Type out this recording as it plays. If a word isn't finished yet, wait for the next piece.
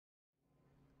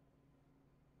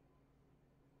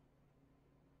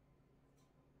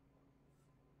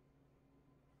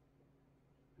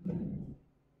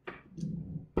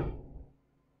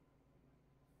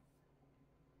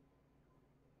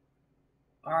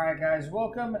Alright guys,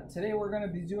 welcome. Today we're going to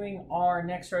be doing our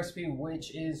next recipe,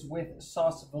 which is with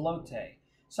sauce veloute.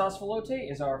 Sauce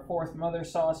veloute is our fourth mother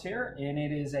sauce here, and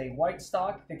it is a white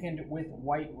stock thickened with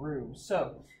white roux.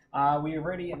 So we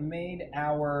already made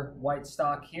our white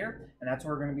stock here, and that's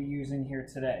what we're going to be using here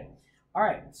today.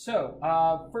 Alright, so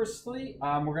firstly,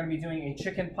 we're going to be doing a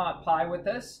chicken pot pie with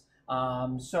this.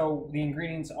 So the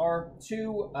ingredients are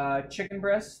two chicken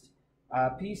breast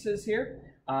pieces here.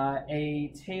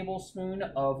 A tablespoon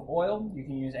of oil. You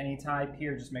can use any type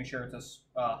here. Just make sure it's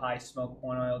a high smoke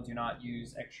point oil. Do not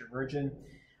use extra virgin.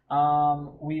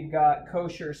 We've got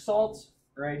kosher salt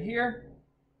right here.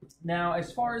 Now,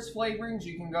 as far as flavorings,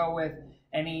 you can go with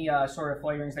any sort of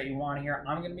flavorings that you want here.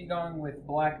 I'm going to be going with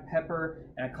black pepper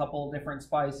and a couple different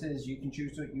spices. You can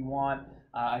choose what you want.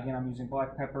 Again, I'm using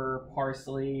black pepper,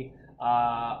 parsley.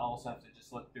 I'll also have to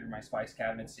just look through my spice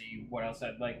cabinet, see what else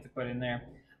I'd like to put in there.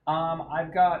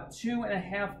 I've got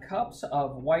 2.5 cups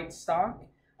of white stock.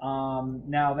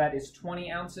 Now that is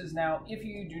 20 ounces. Now, if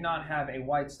you do not have a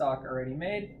white stock already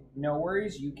made, no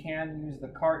worries. You can use the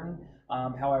carton.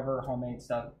 However, homemade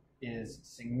stuff is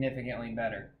significantly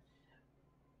better.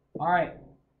 All right.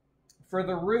 For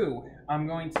the roux, I'm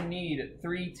going to need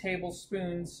 6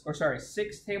 tablespoons,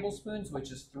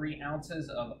 which is 3 ounces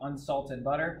of unsalted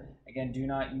butter. Again, do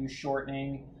not use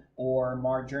shortening or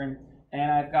margarine. And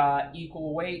I've got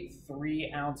equal weight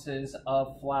 3 ounces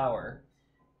of flour.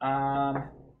 Okay,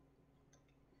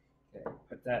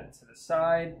 put that to the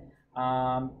side.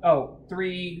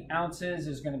 3 ounces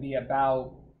is going to be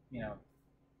about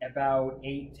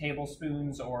 8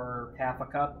 tablespoons or half a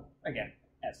cup. Again,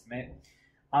 estimate.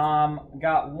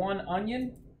 Got 1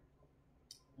 onion,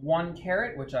 1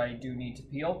 carrot, which I do need to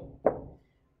peel,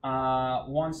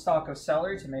 1 stalk of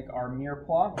celery to make our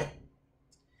mirepoix,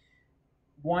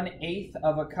 1/4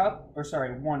 of a cup,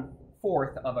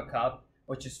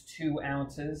 which is 2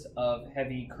 ounces of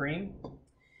heavy cream.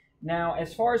 Now,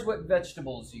 as far as what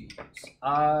vegetables you use,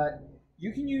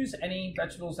 you can use any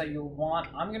vegetables that you want.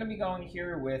 I'm going to be going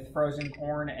here with frozen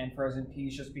corn and frozen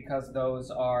peas just because those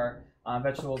are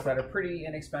vegetables that are pretty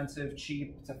inexpensive,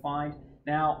 cheap to find.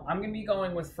 Now, I'm going to be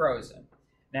going with frozen.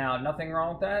 Now, nothing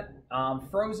wrong with that.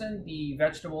 Frozen, the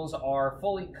vegetables are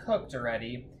fully cooked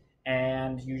already,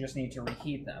 and you just need to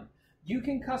reheat them. You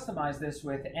can customize this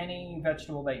with any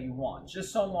vegetable that you want,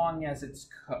 just so long as it's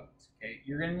cooked. Okay,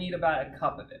 you're going to need about a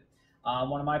cup of it.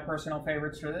 One of my personal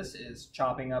favorites for this is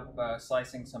chopping up,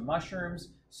 slicing some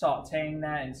mushrooms, sautéing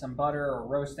that in some butter or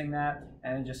roasting that,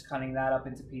 and then just cutting that up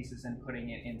into pieces and putting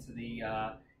it into the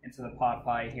pot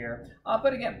pie here.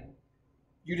 But again,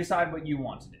 you decide what you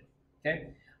want to do.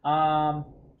 Okay,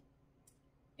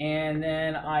 and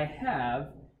then I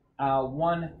have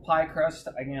 1 pie crust.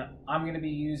 Again, I'm going to be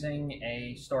using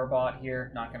a store-bought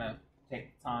here. Not going to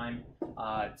take the time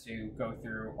to go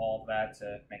through all of that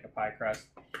to make a pie crust.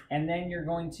 And then you're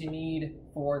going to need,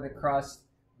 for the crust,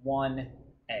 1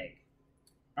 egg.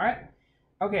 All right?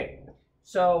 Okay,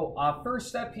 so first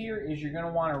step here is you're going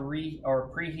to want to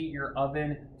preheat your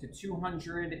oven to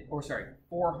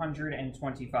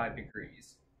 425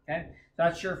 degrees. Okay?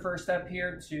 That's your first step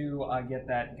here to get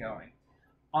that going.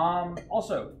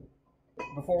 Also,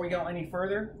 before we go any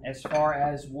further, as far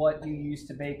as what you use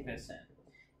to bake this in,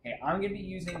 okay, I'm going to be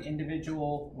using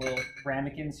individual little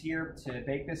ramekins here to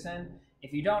bake this in.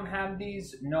 If you don't have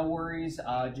these, no worries.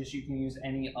 You can use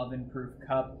any oven-proof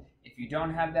cup. If you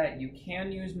don't have that, you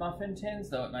can use muffin tins,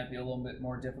 though it might be a little bit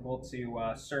more difficult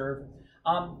to serve.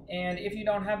 And if you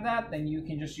don't have that, then you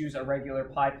can just use a regular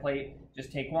pie plate.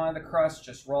 Just take one of the crusts,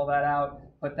 just roll that out,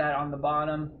 put that on the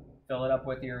bottom, fill it up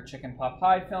with your chicken pot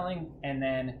pie filling, and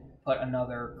then put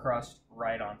another crust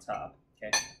right on top.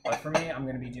 Okay, but for me, I'm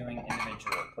going to be doing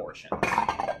individual portions.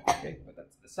 Okay, put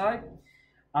that to the side.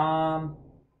 All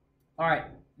right,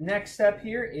 next step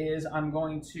here is I'm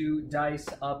going to dice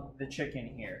up the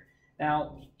chicken here.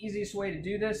 Now, easiest way to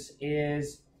do this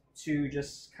is to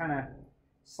just kind of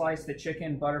slice the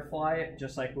chicken, butterfly it,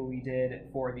 just like what we did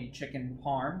for the chicken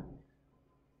parm.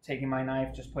 Taking my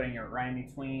knife, just putting it right in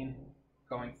between,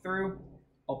 going through,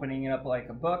 opening it up like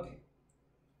a book,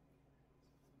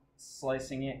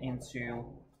 slicing it into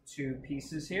 2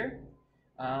 pieces here.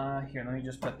 Here, let me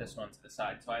just put this one to the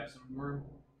side so I have some room.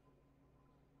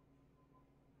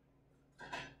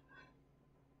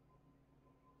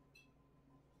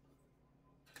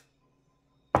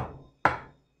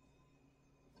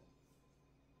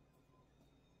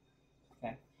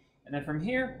 Okay, and then from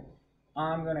here,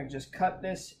 I'm going to just cut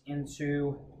this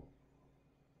into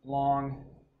long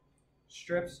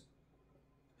strips.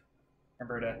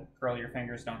 Remember to curl your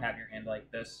fingers, don't have your hand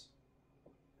like this.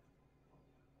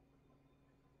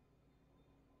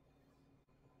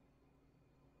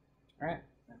 All right,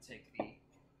 then take the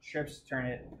strips, turn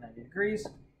it 90 degrees,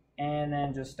 and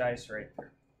then just dice right through.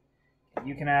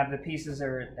 You can have the pieces that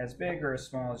are as big or as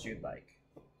small as you'd like.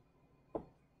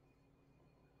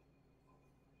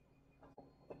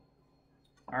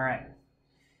 All right.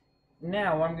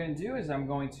 Now what I'm going to do is I'm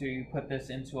going to put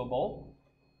this into a bowl.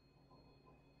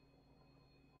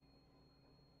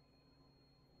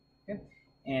 Okay.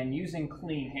 And using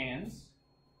clean hands,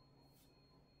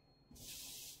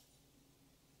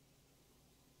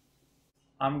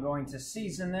 I'm going to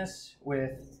season this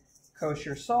with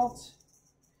kosher salt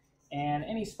and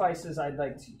any spices I'd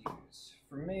like to use.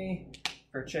 For me,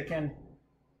 for chicken,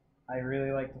 I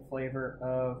really like the flavor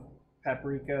of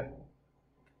paprika.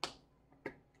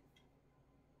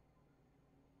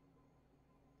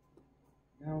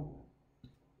 A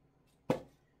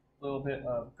little bit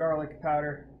of garlic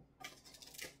powder.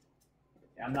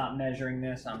 I'm not measuring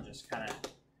this, I'm just kind of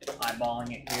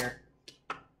eyeballing it here.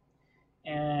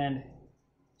 And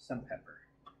some pepper.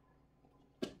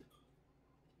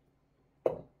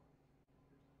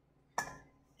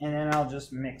 And then I'll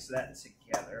just mix that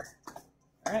together.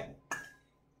 All right.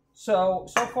 So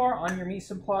far on your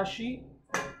mise en place sheet,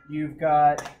 you've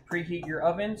got preheat your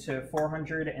oven to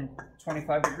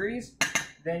 425 degrees.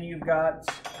 Then you've got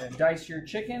dice your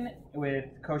chicken with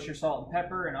kosher salt and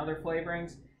pepper and other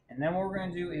flavorings. And then what we're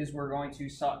going to do is we're going to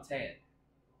saute it.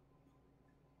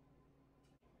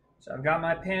 So I've got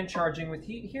my pan charging with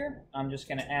heat here. I'm just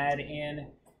going to add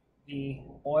in the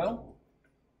oil.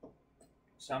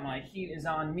 So my heat is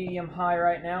on medium-high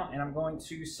right now, and I'm going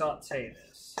to saute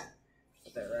this.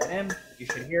 Put that right in. You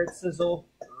should hear it sizzle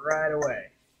right away.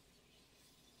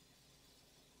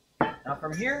 Now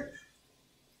from here,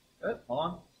 hold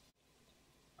on. All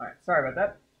right, sorry about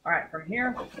that. All right, from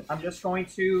here, I'm just going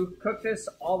to cook this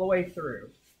all the way through.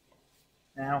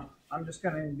 Now, I'm just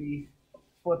going to be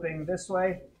flipping this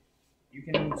way. You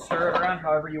can stir it around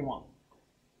however you want.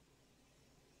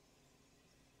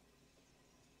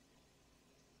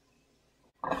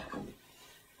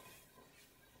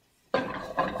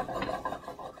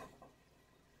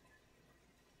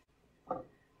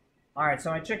 All right, so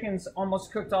my chicken's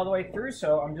almost cooked all the way through,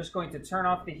 so I'm just going to turn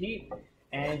off the heat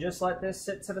and just let this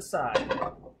sit to the side.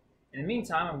 In the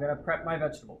meantime, I'm going to prep my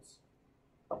vegetables.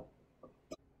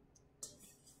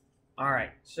 All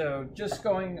right, so just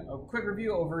going a quick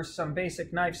review over some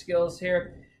basic knife skills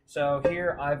here. So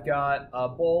here I've got a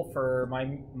bowl for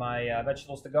my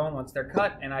vegetables to go in once they're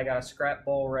cut, and I got a scrap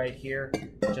bowl right here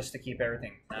just to keep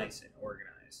everything nice and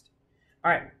organized.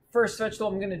 All right, first vegetable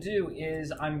I'm going to do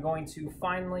is I'm going to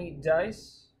finely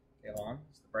dice. Okay, hold on,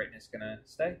 is the brightness going to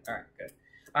stay? All right, good.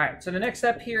 All right, so the next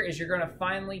step here is you're going to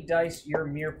finely dice your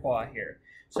mirepoix here.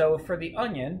 So for the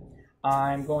onion,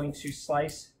 I'm going to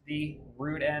slice the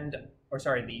root end, or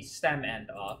sorry, the stem end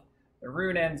off. The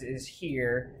root end is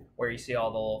here where you see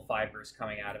all the little fibers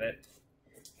coming out of it.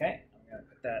 Okay, I'm going to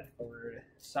put that over to the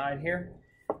side here.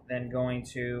 Then going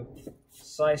to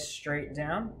slice straight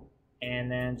down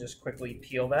and then just quickly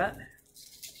peel that.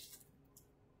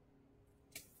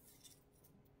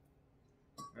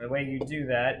 The way you do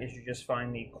that is you just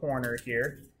find the corner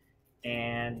here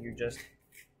and you just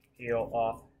peel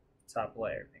off the top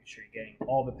layer. Make sure you're getting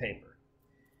all the paper.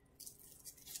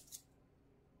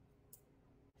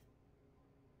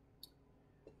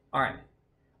 All right,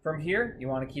 from here you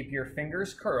want to keep your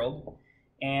fingers curled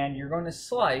and you're going to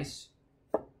slice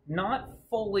not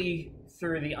fully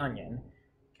through the onion.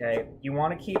 Okay, you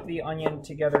want to keep the onion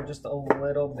together just a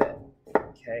little bit.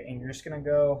 Okay, and you're just going to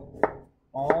go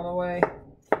all the way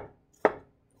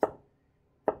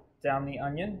down the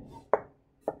onion.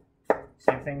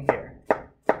 Same thing here.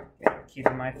 Okay,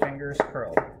 keeping my fingers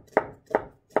curled. Okay.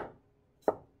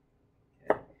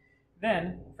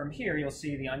 Then from here you'll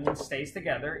see the onion stays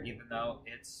together even though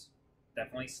it's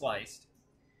definitely sliced.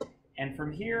 And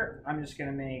from here I'm just going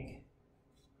to make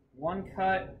one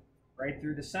cut right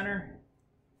through the center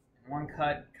and one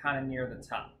cut kind of near the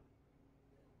top.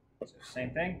 So same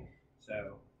thing.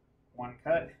 So one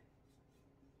cut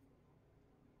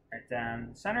right down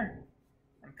the center,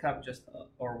 one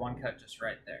cut just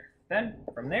right there. Then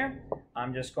from there,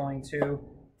 I'm just going to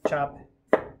chop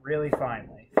really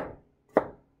finely.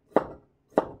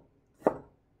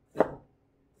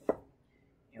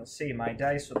 You'll see my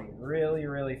dice will be really,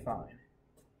 really fine.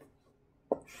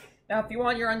 Now, if you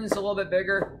want your onions a little bit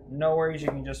bigger, no worries. You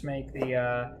can just make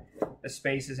the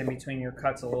spaces in between your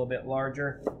cuts a little bit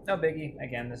larger. No biggie.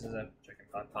 Again, this is a chicken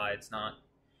pot pie. It's not,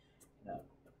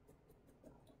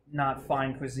 not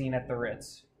fine cuisine at the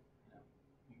Ritz.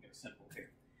 You can go simple here.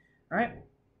 All right.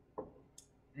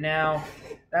 Now,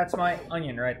 that's my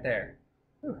onion right there.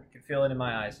 Whew, I can feel it in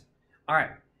my eyes. All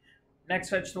right. Next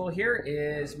vegetable here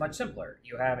is much simpler.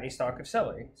 You have a stalk of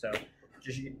celery. So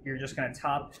you're just going to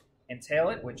top and tail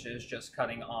it, which is just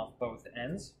cutting off both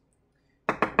ends.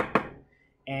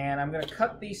 And I'm going to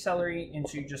cut the celery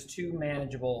into just 2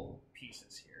 manageable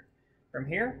pieces here. From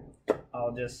here,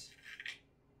 I'll just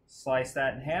slice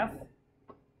that in half.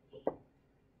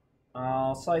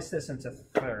 I'll slice this into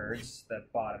thirds, the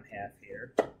bottom half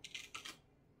here.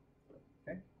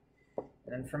 Okay. And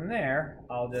then from there,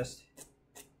 I'll just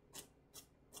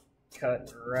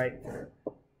cut right through.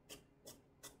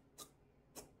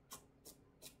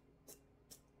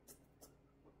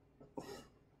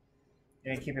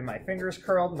 And keeping my fingers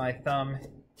curled, my thumb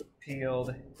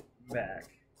peeled back.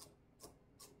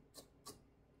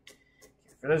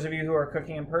 For those of you who are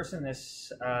cooking in person,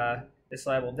 this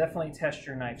slide will definitely test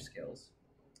your knife skills.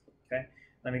 Okay,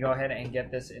 let me go ahead and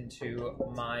get this into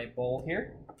my bowl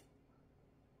here.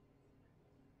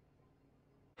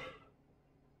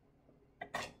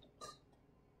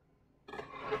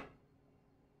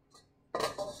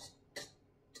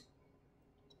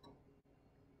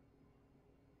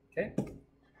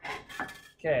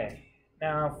 Okay,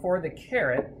 now for the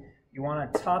carrot, you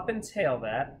want to top and tail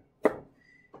that.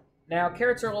 Now,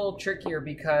 carrots are a little trickier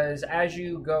because as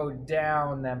you go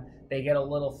down them, they get a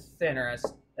little thinner as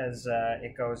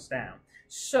it goes down.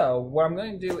 So what I'm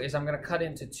going to do is I'm going to cut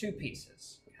into 2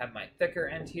 pieces. Have my thicker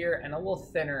end here and a little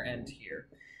thinner end here.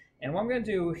 And what I'm going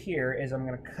to do here is I'm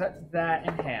going to cut that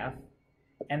in half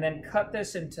and then cut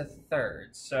this into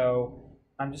thirds. So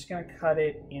I'm just going to cut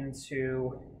it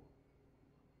into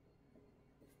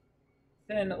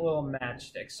thin little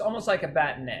matchsticks, almost like a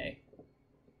batonnet.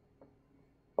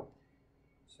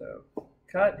 So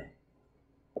cut,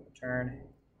 turn,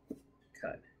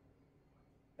 cut.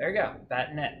 There you go,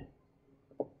 batonnet,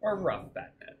 or rough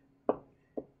batonnet.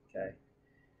 Okay.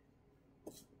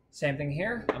 Same thing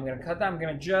here. I'm going to cut that. I'm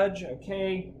going to judge.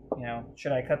 Okay,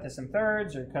 should I cut this in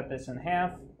thirds or cut this in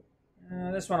half?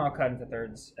 This one I'll cut into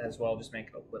thirds as well. Just make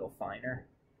it a little finer.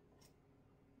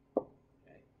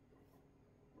 Okay.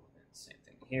 Same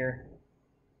thing here.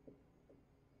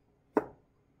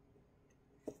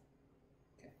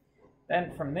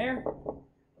 Then from there,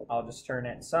 I'll just turn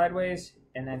it sideways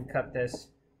and then cut this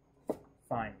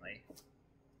finely.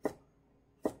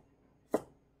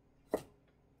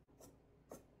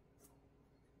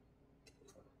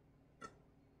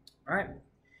 All right.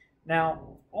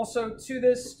 Now, also to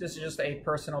this is just a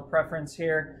personal preference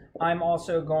here. I'm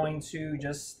also going to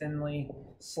just thinly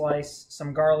slice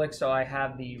some garlic so I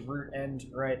have the root end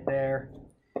right there.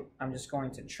 I'm just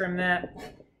going to trim that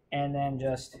and then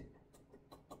just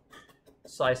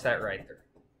slice that right through.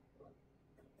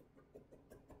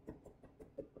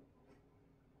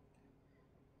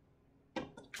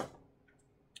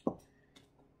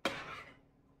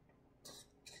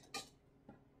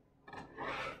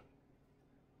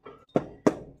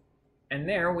 And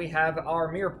there we have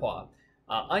our mirepoix.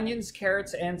 Onions,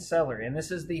 carrots, and celery. And this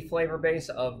is the flavor base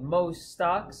of most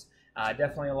stocks.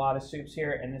 Definitely a lot of soups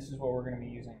here, and this is what we're going to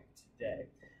be using today.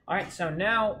 All right, so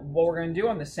now what we're going to do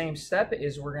on the same step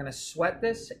is we're going to sweat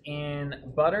this in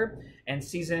butter and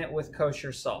season it with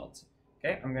kosher salt.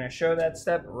 Okay, I'm going to show that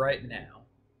step right now.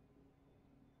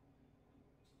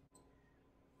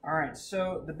 All right,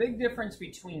 so the big difference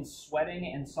between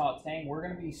sweating and sauteing, we're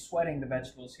going to be sweating the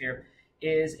vegetables here,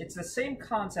 is it's the same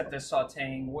concept as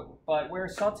sauteing, but where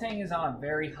sauteing is on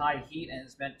very high heat and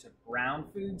is meant to brown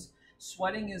foods,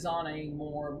 sweating is on a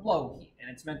more low heat,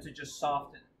 and it's meant to just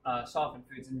soften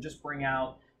foods and just bring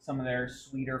out some of their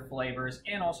sweeter flavors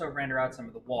and also render out some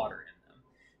of the water in them.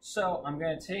 So I'm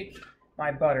going to take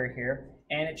my butter here,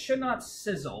 and it should not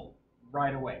sizzle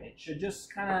right away. It should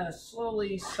just kind of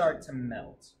slowly start to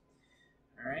melt.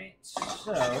 All right,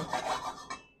 so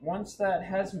once that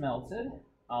has melted,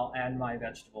 I'll add my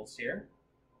vegetables here.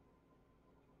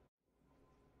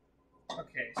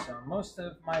 Okay, so most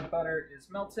of my butter is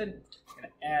melted. I'm going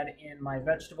to add in my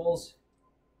vegetables.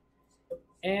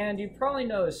 And you probably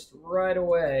noticed right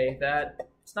away that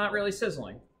it's not really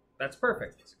sizzling. That's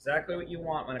perfect. It's exactly what you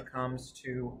want when it comes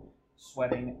to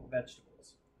sweating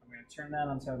vegetables. I'm going to turn that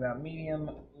onto about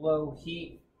medium-low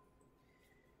heat.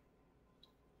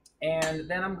 And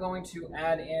then I'm going to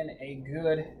add in a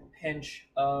good pinch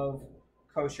of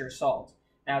kosher salt.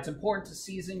 Now, it's important to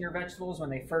season your vegetables when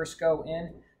they first go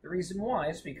in. The reason why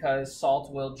is because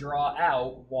salt will draw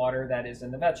out water that is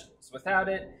in the vegetables. Without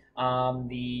it,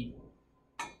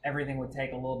 everything would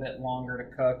take a little bit longer to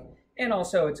cook. And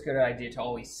also, it's a good idea to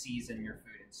always season your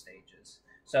food in stages.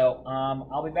 So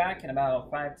I'll be back in about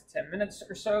 5 to 10 minutes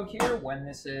or so here when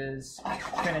this is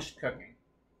finished cooking.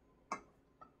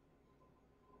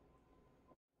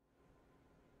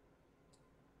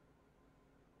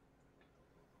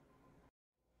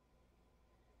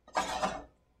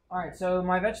 All right, so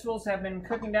my vegetables have been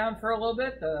cooking down for a little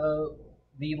bit.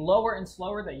 The lower and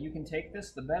slower that you can take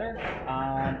this, the better,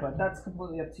 but that's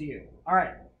completely up to you. All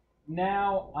right,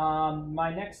 now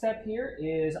my next step here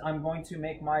is I'm going to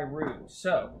make my roux.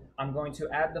 So I'm going to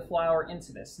add the flour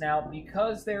into this. Now,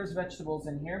 because there's vegetables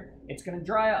in here, it's going to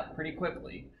dry up pretty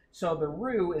quickly. So the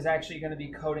roux is actually going to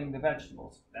be coating the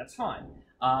vegetables. That's fine.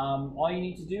 All you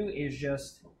need to do is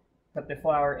just put the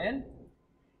flour in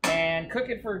and cook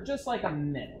it for just like a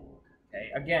minute. Okay,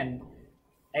 again,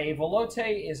 a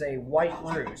veloute is a white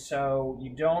roux, so you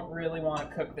don't really want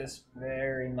to cook this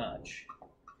very much.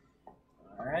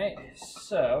 All right,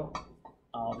 so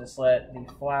I'll just let the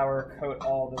flour coat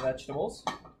all the vegetables.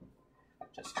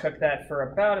 Just cook that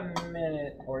for about a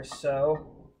minute or so,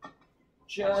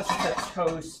 just to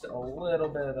toast a little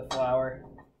bit of the flour.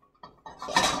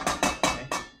 So, okay,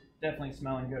 definitely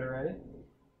smelling good already.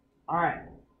 All right,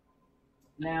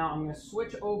 now I'm going to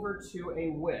switch over to a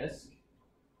whisk.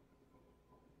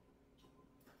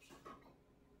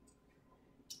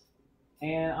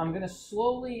 And I'm going to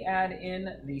slowly add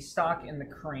in the stock and the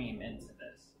cream into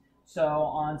this. So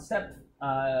on step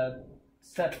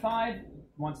 5,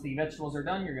 once the vegetables are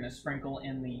done, you're going to sprinkle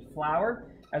in the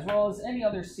flour, as well as any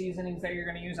other seasonings that you're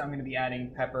going to use. I'm going to be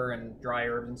adding pepper and dry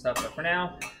herbs and stuff, but for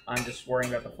now, I'm just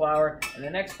worrying about the flour. And the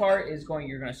next part is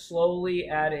you're going to slowly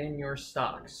add in your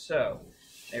stock. So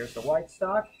there's the white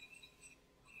stock,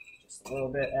 just a little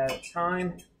bit at a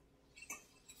time.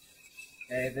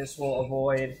 Okay, this will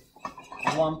avoid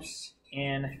lumps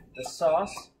in the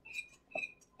sauce.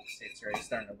 See, it's already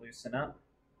starting to loosen up.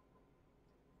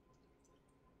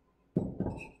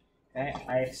 Okay,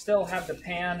 I still have the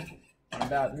pan on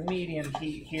about medium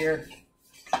heat here.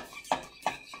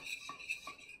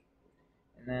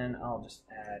 And then I'll just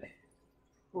add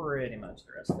pretty much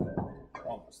the rest of it, or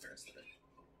almost the rest of it.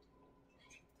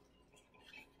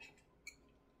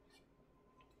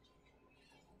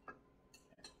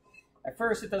 At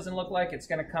first, it doesn't look like it's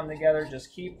going to come together.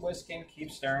 Just keep whisking, keep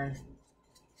stirring.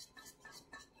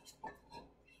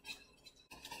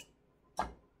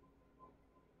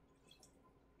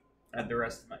 Add the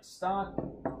rest of my stock.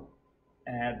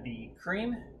 Add the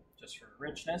cream, just for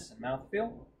richness and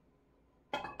mouthfeel.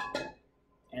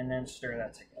 And then stir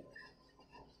that together.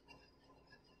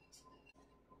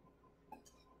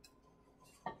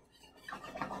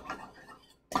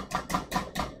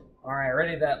 All right,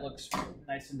 ready? That looks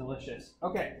nice and delicious.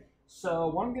 Okay, so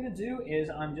what I'm gonna do is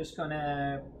I'm just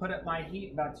gonna put up my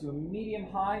heat about to a medium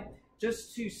high,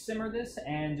 just to simmer this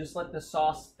and just let the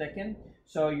sauce thicken.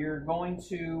 So you're going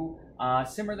to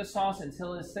simmer the sauce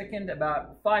until it's thickened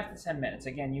about 5 to 10 minutes.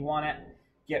 Again, you want to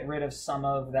get rid of some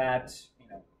of that,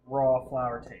 raw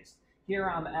flour taste. Here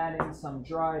I'm adding some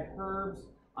dried herbs.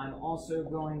 I'm also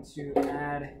going to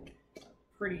add a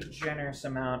pretty generous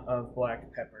amount of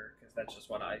black pepper, because that's just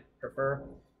what I prefer.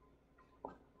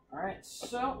 All right,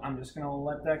 so I'm just gonna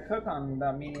let that cook on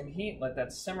about medium heat, let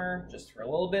that simmer just for a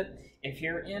little bit. If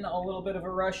you're in a little bit of a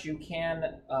rush, you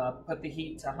can put the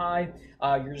heat to high.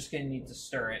 You're just gonna need to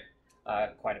stir it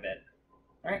quite a bit.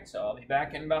 All right, so I'll be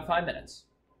back in about 5 minutes.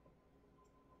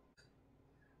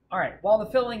 All right, while the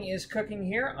filling is cooking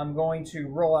here, I'm going to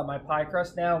roll out my pie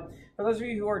crust. Now, for those of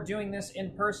you who are doing this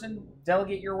in person,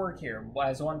 delegate your work here.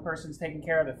 As one person's taking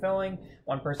care of the filling,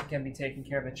 one person can be taking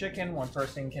care of the chicken, one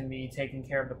person can be taking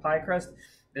care of the pie crust.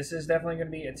 This is definitely going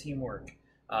to be a teamwork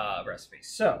recipe.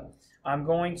 So, I'm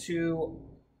going to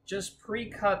just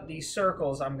pre-cut these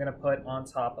circles I'm going to put on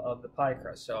top of the pie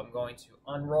crust. So, I'm going to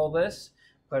unroll this,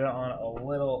 put it on a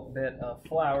little bit of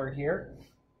flour here.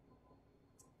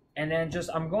 And then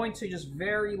I'm going to just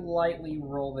very lightly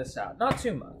roll this out. Not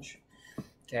too much.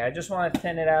 Okay, I just want to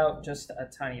thin it out just a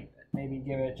tiny bit. Maybe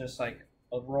give it just like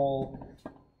a roll,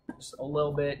 just a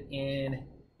little bit in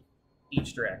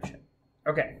each direction.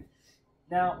 Okay,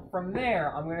 now from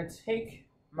there, I'm going to take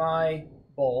my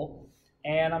bowl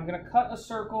and I'm going to cut a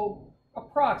circle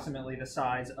approximately the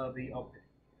size of the opening.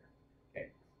 Okay,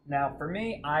 now for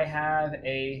me, I have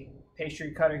a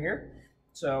pastry cutter here.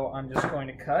 So I'm just going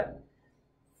to cut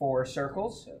 4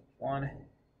 circles. So 1,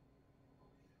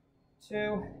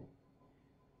 2,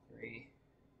 3,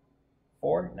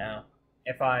 4. Now,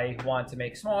 if I want to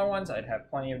make smaller ones, I'd have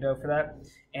plenty of dough for that.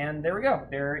 And there we go.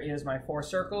 There is my 4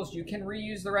 circles. You can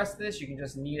reuse the rest of this. You can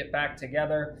just knead it back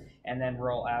together and then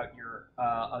roll out your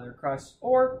other crust.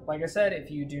 Or, like I said, if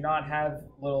you do not have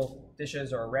little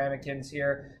dishes or ramekins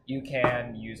here, you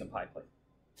can use a pie plate.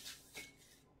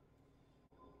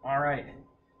 All right.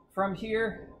 From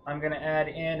here, I'm going to add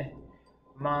in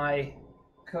my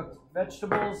cooked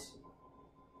vegetables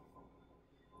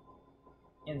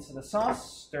into the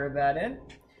sauce, stir that in,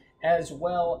 as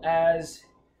well as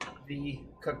the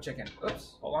cooked chicken.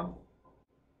 Oops, hold on.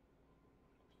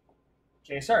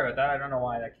 Okay, sorry about that. I don't know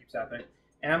why that keeps happening.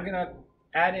 And I'm gonna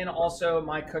add in also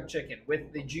my cooked chicken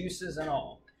with the juices and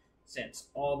all, since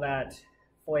all that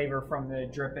flavor from the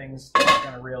drippings is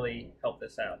gonna really help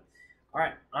this out. All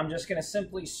right, I'm just gonna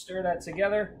simply stir that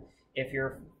together. If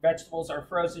your vegetables are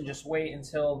frozen, just wait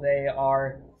until they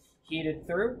are heated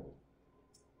through.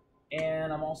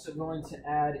 And I'm also going to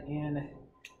add in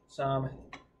some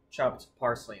chopped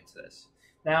parsley into this.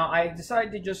 Now, I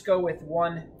decided to just go with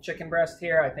one chicken breast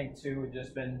here. I think two would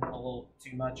just been a little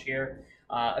too much here.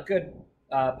 A good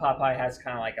pot pie has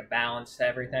kind of like a balance to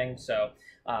everything, so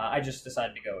I just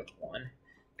decided to go with one.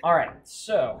 All right,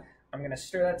 so I'm going to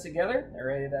stir that together.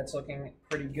 Already, that's looking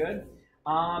pretty good.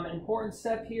 Important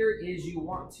step here is you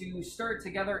want to stir it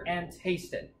together and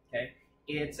taste it, okay?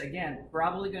 It's, again,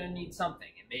 probably going to need something.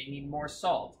 It may need more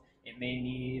salt. It may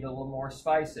need a little more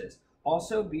spices.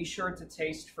 Also, be sure to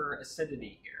taste for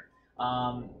acidity here.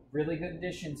 Really good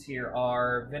additions here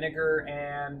are vinegar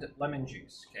and lemon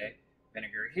juice, okay?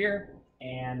 Vinegar here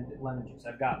and lemon juice.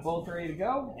 I've got both ready to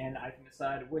go, and I can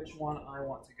decide which one I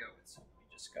want to go with. So let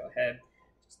me just go ahead,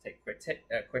 just take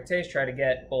a quick taste, try to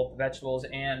get both the vegetables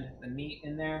and the meat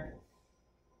in there.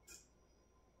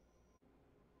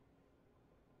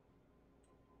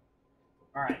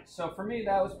 All right, so for me,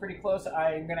 that was pretty close.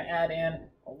 I'm gonna add in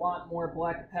a lot more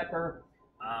black pepper,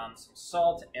 some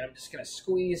salt, and I'm just gonna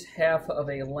squeeze half of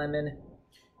a lemon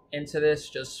into this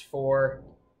just for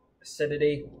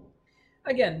acidity.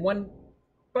 Again,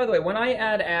 by the way, when I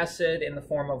add acid in the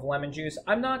form of lemon juice,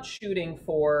 I'm not shooting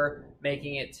for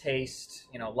making it taste,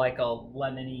 like a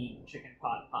lemony chicken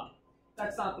pot pie.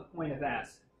 That's not the point of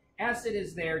acid. Acid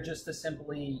is there just to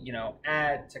simply,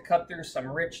 add to cut through some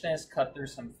richness, cut through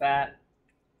some fat,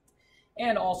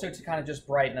 and also to kind of just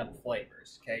brighten up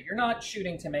flavors, okay? You're not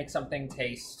shooting to make something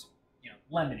taste,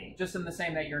 lemony, just in the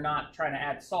same that you're not trying to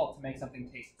add salt to make something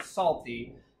taste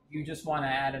salty. You just want to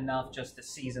add enough just to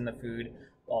season the food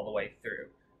all the way through.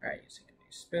 All right, using a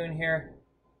new spoon here.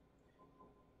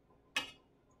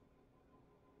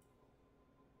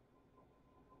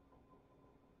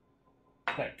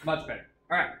 Okay, much better.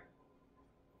 All right,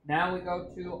 now we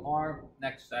go to our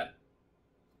next step.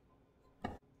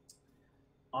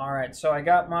 All right, so I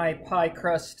got my pie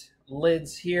crust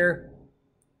lids here,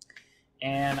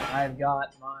 and I've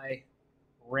got my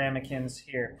ramekins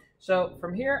here. So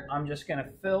from here, I'm just gonna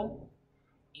fill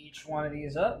each one of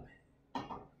these up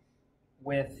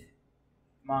with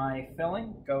my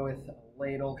filling. Go with a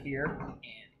ladle here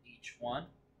in each one.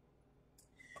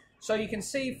 So you can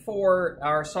see for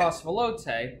our sauce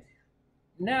veloute,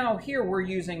 now here we're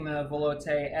using the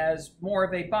veloute as more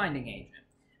of a binding agent,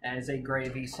 as a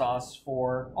gravy sauce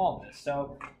for all this.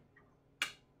 So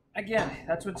again,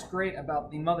 that's what's great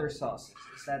about the mother sauces,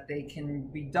 is that they can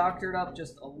be doctored up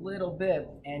just a little bit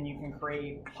and you can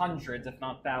create hundreds, if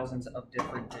not thousands, of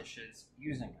different dishes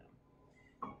using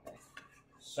them.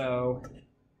 So,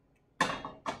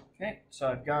 so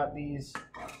I've got these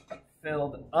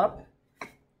filled up.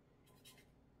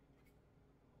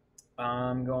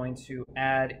 I'm going to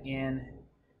add in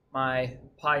my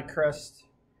pie crust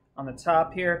on the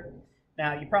top here.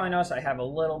 Now, you probably notice I have a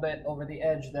little bit over the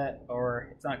edge or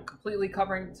it's not completely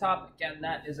covering the top. Again,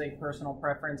 that is a personal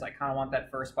preference. I kind of want that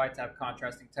first bite to have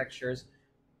contrasting textures.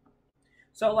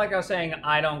 So like I was saying,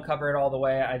 I don't cover it all the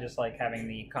way. I just like having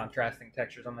the contrasting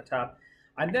textures on the top.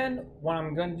 And then what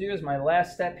I'm going to do is my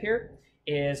last step here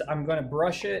is I'm going to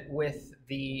brush it with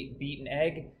the beaten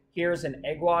egg. Here's an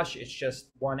egg wash. It's just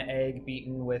one egg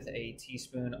beaten with a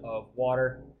teaspoon of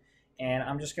water. And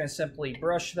I'm just going to simply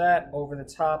brush that over the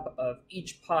top of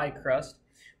each pie crust.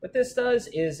 What this does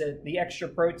is the extra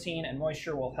protein and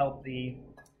moisture will help the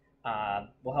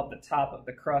top of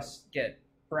the crust get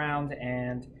browned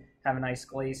and have a nice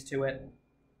glaze to it.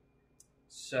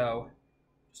 So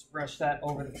just brush that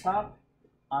over the top.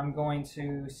 I'm going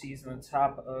to season the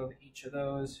top of each of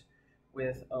those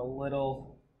with a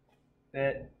little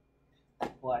bit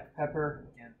black pepper,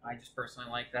 and I just personally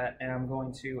like that, and I'm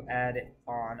going to add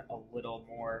on a little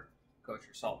more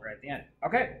kosher salt right at the end.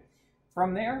 Okay,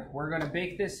 from there we're going to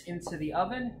bake this into the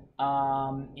oven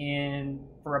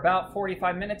for about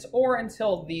 45 minutes or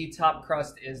until the top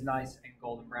crust is nice and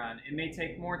golden brown. It may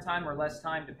take more time or less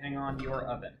time depending on your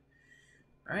oven.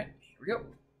 All right, here we go.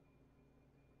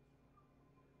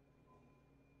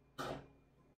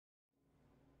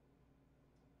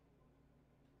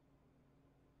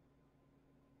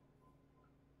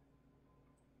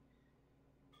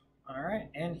 All right,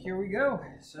 and here we go.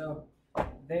 So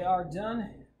they are done.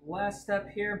 Last step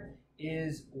here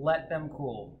is let them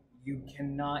cool. You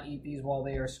cannot eat these while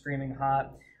they are screaming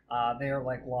hot. They are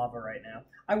like lava right now.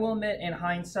 I will admit, in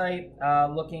hindsight,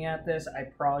 looking at this, I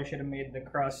probably should have made the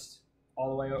crust all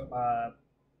the way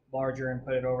larger and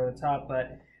put it over the top,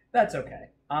 but that's okay.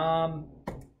 All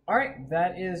right,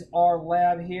 that is our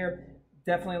lab here.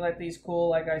 Definitely let these cool,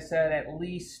 like I said, at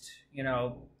least,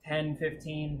 10,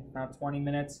 15, about 20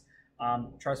 minutes.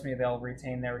 Trust me, they'll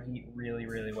retain their heat really,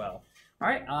 really well. All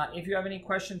right, if you have any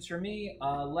questions for me,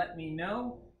 let me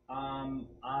know.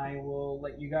 I will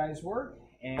let you guys work,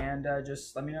 and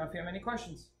just let me know if you have any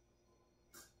questions.